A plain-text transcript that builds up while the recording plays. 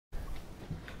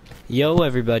Yo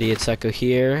everybody, it's Echo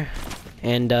here,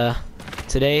 and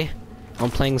today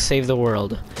I'm playing Save the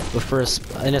World, but for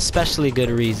an especially good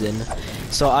reason.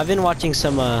 So I've been watching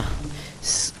some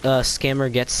scammer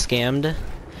gets scammed,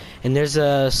 and there's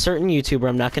a certain YouTuber,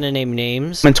 I'm not gonna name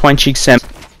names. TWINE cheek sim.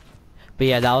 But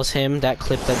yeah, that was him. That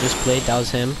clip that just played, that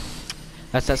was him.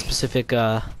 That's that specific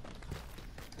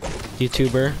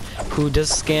YouTuber who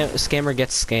does scammer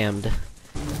gets scammed.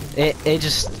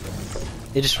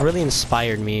 It just really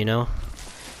inspired me, you know,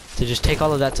 to just take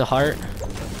all of that to heart,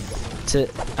 to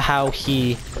how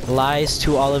he lies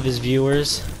to all of his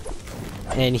viewers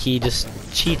and he just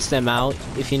cheats them out,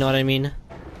 if you know what I mean,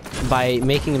 by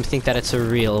making them think that it's a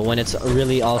real when it's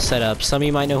really all set up. Some of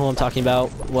you might know who I'm talking about.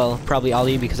 Well, probably all of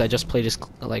you, because I just played his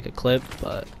like a clip,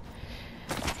 but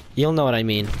you'll know what I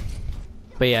mean.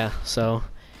 But yeah, so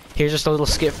here's just a little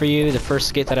skit for you, the first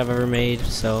skit that I've ever made.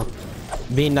 So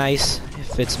be nice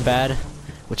if it's bad,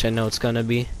 which I know it's gonna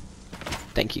be.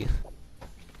 Thank you.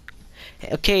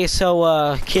 Okay,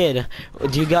 so kid,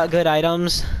 do you got good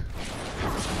items?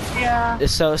 Yeah.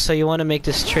 So you want to make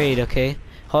this trade, okay?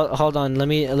 Hold on, let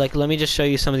me just show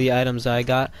you some of the items I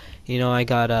got. You know, I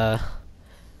got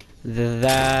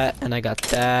that, and I got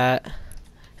that,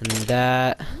 and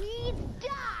that,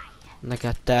 and I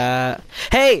got that.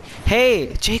 Hey,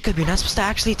 Jacob, you're not supposed to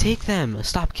actually take them.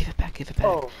 Stop, give it back, give it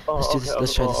back. Let's do this.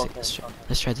 Let's try this.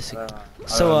 Let's try this.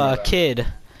 So, kid,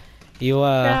 you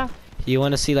you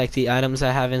want to see like the items I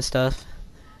have and stuff?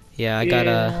 Yeah, I got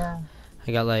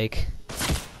like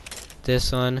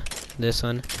this one, this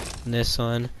one, and this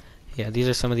one. Yeah, these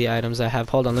are some of the items I have.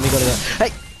 Hold on, let me go to the. Hey.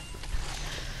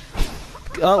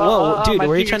 Oh, whoa, dude,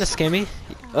 were you trying to scam me?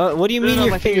 What do you mean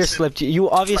your finger slipped? You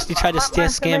obviously tried to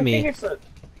scam me.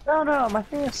 No, my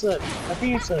finger slipped. My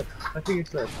finger slipped.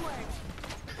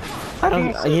 I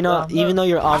don't, you know, even though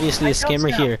you're obviously a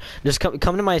scammer, here, just come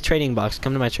to my trading box.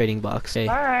 Come to my trading box. Hey.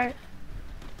 All right.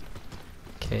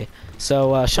 Okay.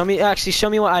 So show me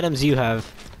what items you have.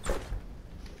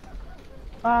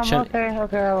 Okay, I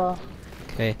will.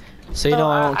 Okay. So you know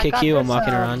I won't kick you. I'm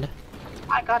walking around.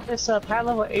 I got this Pad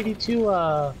level 82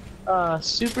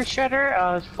 super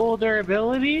shredder, full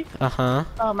durability. Uh-huh.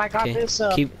 I got this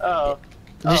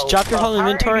just drop your whole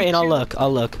inventory 82. And I'll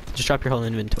look. Just drop your whole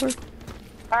inventory.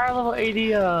 Power level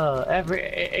 80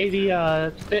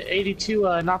 82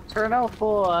 Nocturno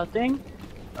full thing.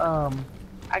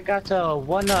 I got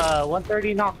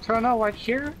 130 Nocturno right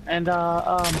here, and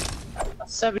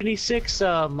 76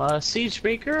 Siege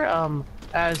Breaker.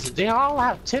 As they all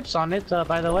have tips on it,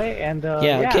 by the way, and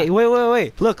yeah. Okay,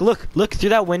 wait. Look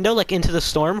through that window, like into the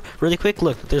storm, really quick.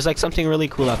 Look, there's like something really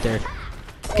cool out there.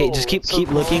 Okay, just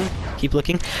keep looking. Keep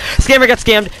looking. Scammer gets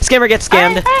scammed. Scammer gets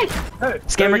scammed. Hey,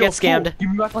 Scammer gets scammed.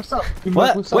 Give me back my stuff.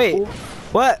 What? Wait.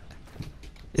 What?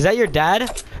 Is that your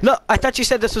dad? No, I thought you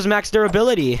said this was max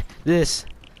durability. This.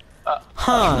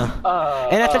 Huh.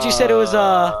 And I thought you said it was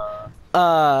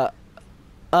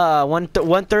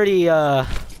 130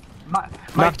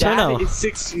 My dad is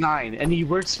 6'9", and he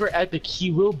works for Epic.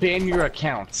 He will ban your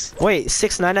accounts. Wait,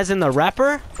 6'9" as in the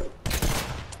rapper?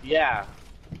 Yeah.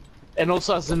 And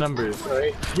also has the numbers,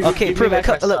 right? Okay, prove it.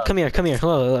 Look, come here.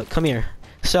 Hello, look, come here.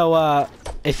 So,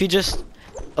 if you just...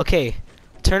 Okay,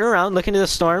 turn around, look into the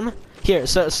storm. Here,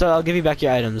 so I'll give you back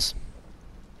your items.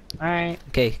 Alright.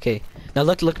 Okay. Now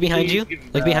look behind you.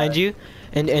 Look behind you.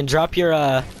 And drop your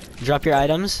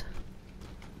items.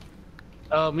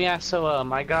 Yeah, so,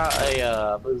 I got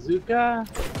a, bazooka.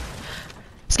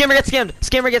 Scammer gets scammed!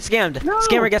 Scammer gets scammed! No!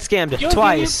 Scammer gets scammed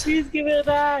twice! Please give it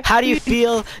back! How do you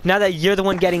feel now that you're the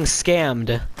one getting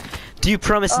scammed? Do you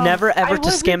promise never ever to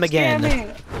scam again?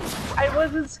 I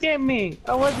wasn't scamming!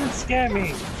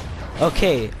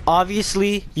 Okay,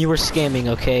 obviously you were scamming,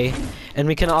 okay? And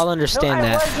we can all understand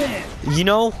that. Wasn't. You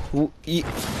know,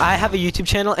 I have a YouTube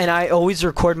channel and I always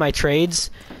record my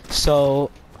trades, so...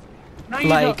 No,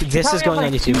 like, this is going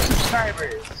on YouTube. 2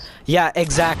 subscribers. Yeah,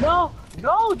 exactly.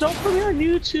 No, don't put me on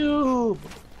YouTube.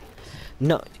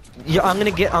 No, I'm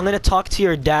gonna talk to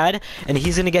your dad, and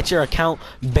he's gonna get your account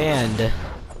banned.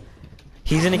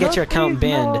 He's gonna get your account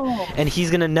banned, and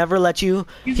he's gonna never let you.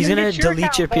 He's gonna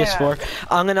delete your PS4.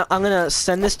 I'm gonna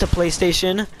send this to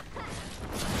PlayStation.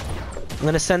 I'm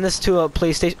gonna send this to a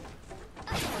PlayStation.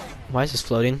 Why is this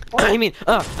floating? I mean,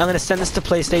 I'm gonna send this to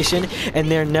PlayStation, and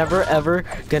they're never ever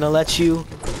gonna let you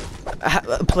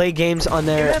play games on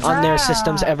their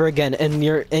systems ever again. And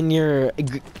your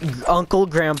uncle,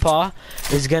 grandpa,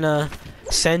 is gonna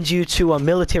send you to a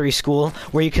military school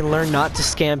where you can learn not to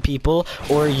scam people,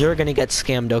 or you're gonna get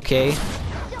scammed. Okay?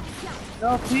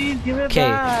 No, please give it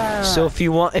back. So if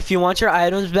you want your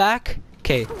items back,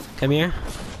 okay, come here.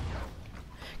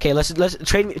 Okay, let's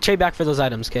trade back for those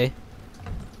items, okay?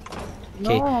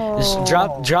 Okay, No. just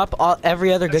drop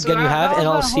every other good gun you have, and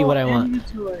I'll see what I want.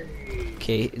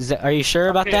 Okay, are you sure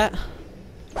about that?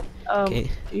 Okay.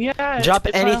 Yeah. Drop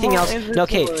anything else. No,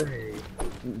 okay.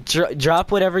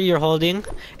 Drop whatever you're holding,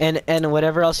 and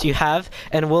whatever else you have,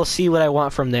 and we'll see what I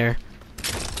want from there.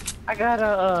 I got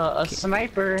a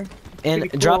sniper.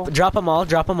 And cool. drop them all.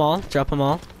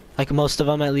 Like most of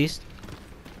them at least.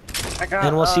 I got,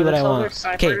 and we'll see what I want.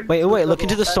 Okay, wait, look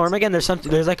into the storm again. There's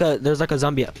like a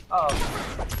zombie up. Oh.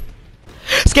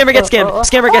 Scammer gets scammed.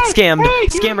 Scammer gets scammed. Hey,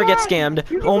 Scammer gets scammed.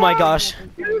 Oh my gosh.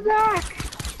 Give it back.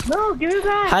 No, give it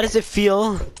back. How does it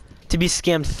feel to be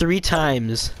scammed 3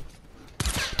 times?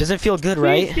 Doesn't feel good,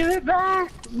 right? Please give it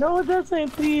back. No, it doesn't.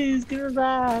 Please give it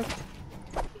back.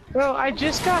 Bro, I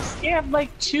just got scammed like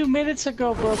 2 minutes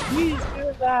ago, bro. Please give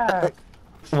it back.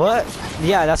 What?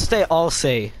 Yeah, that's what they all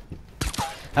say.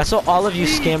 That's what all of you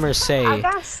scammers say. I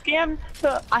got scammed.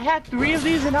 I had 3 of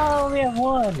these and now I only have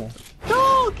 1.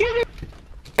 No, give it.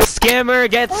 Scammer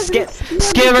gets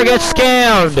Scammer gets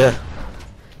scammed.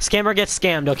 Scammer gets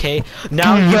scammed. Okay.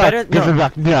 Now you better. Give it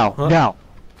back now. Now.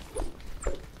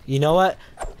 You know what?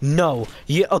 No.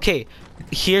 You okay?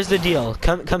 Here's the deal.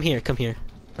 Come here.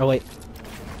 Oh wait.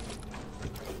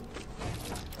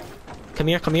 Come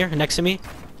here. Next to me.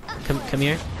 Come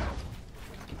here.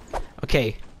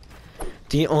 Okay.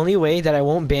 The only way that I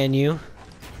won't ban you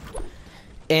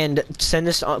and put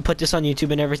this on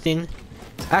YouTube and everything.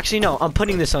 Actually, no, I'm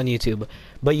putting this on YouTube.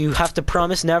 But you have to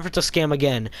promise never to scam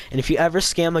again. And if you ever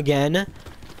scam again,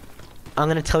 I'm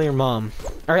gonna tell your mom.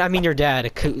 Or I mean your dad,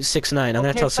 6ix9ine. I'm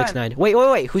gonna tell 6ix9ine.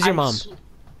 Wait. Who's your mom?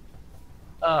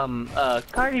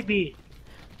 Cardi B.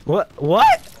 What?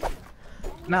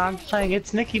 No, I'm saying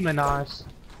it's Nicki Minaj.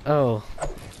 Oh.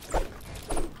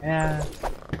 Yeah.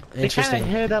 Interesting. They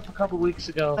kind of hit up a couple weeks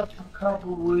ago.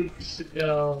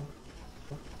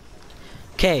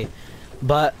 Okay,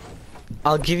 but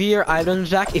I'll give you your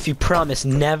items back if you promise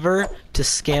never to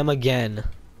scam again.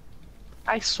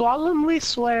 I solemnly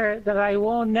swear that I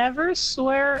will never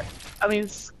scam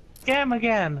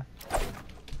again.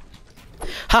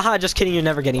 Haha, just kidding, you're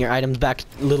never getting your items back,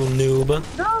 little noob.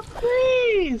 No,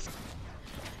 please!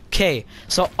 Okay,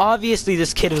 so obviously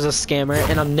this kid was a scammer,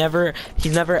 and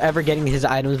he's never ever getting his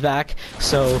items back,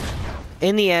 so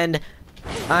in the end,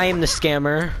 I am the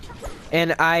scammer,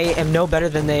 and I am no better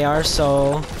than they are,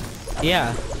 so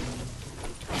yeah.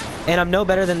 And I'm no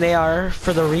better than they are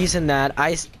for the reason that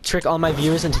I trick all my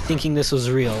viewers into thinking this was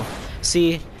real.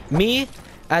 See, me,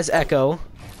 as Echo,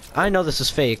 I know this is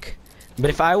fake, but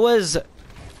if I was,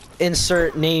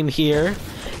 insert name here,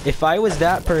 if I was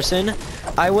that person,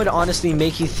 I would honestly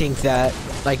make you think that,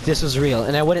 like, this was real,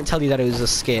 and I wouldn't tell you that it was a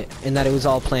skit, and that it was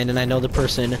all planned, and I know the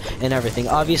person and everything.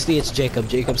 Obviously, it's Jacob.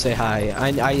 Jacob, say hi.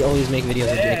 I always make videos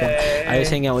with Jacob. I always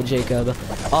hang out with Jacob.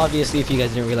 Obviously, if you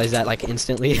guys didn't realize that, like,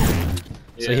 instantly.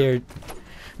 So here.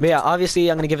 But yeah,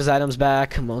 obviously, I'm gonna give his items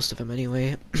back. Most of them,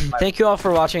 anyway. Thank you all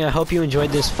for watching. I hope you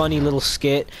enjoyed this funny little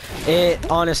skit.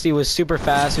 It, honestly, was super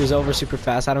fast. It was over super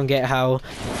fast. I don't get how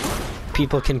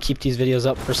people can keep these videos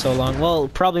up for so long. Well,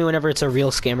 probably whenever it's a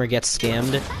real scammer gets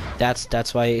scammed,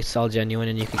 that's why it's all genuine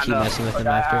and you can keep messing with them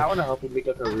after. I want to help you make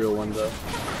a real one though.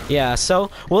 Yeah, so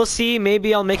we'll see.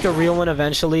 Maybe I'll make a real one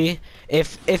eventually.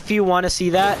 If you want to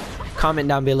see that, comment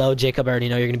down below. Jacob, I already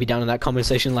know you're gonna be down in that comment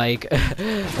section, like.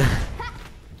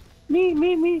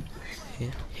 Me.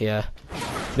 Yeah.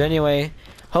 But anyway,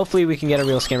 hopefully we can get a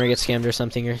real scammer get scammed or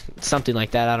something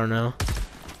like that. I don't know.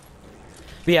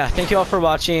 But yeah, thank you all for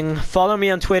watching. Follow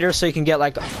me on Twitter so you can get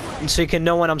so you can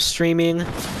know when I'm streaming,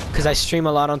 because I stream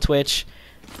a lot on Twitch.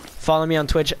 Follow me on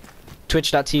Twitch,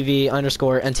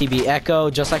 twitch.tv/NTB Echo,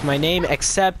 just like my name,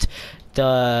 except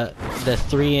the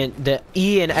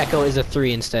E in Echo is a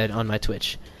 3 instead on my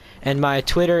Twitch. And my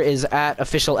Twitter is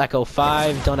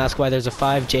 @officialecho5. Don't ask why there's a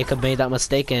 5. Jacob made that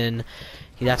mistake, and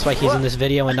that's why he's in this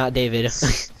video and not David.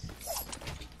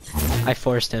 I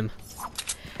forced him.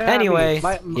 Anyway,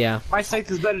 yeah. My site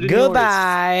is better than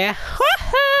Goodbye.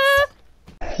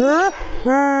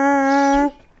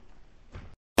 yours.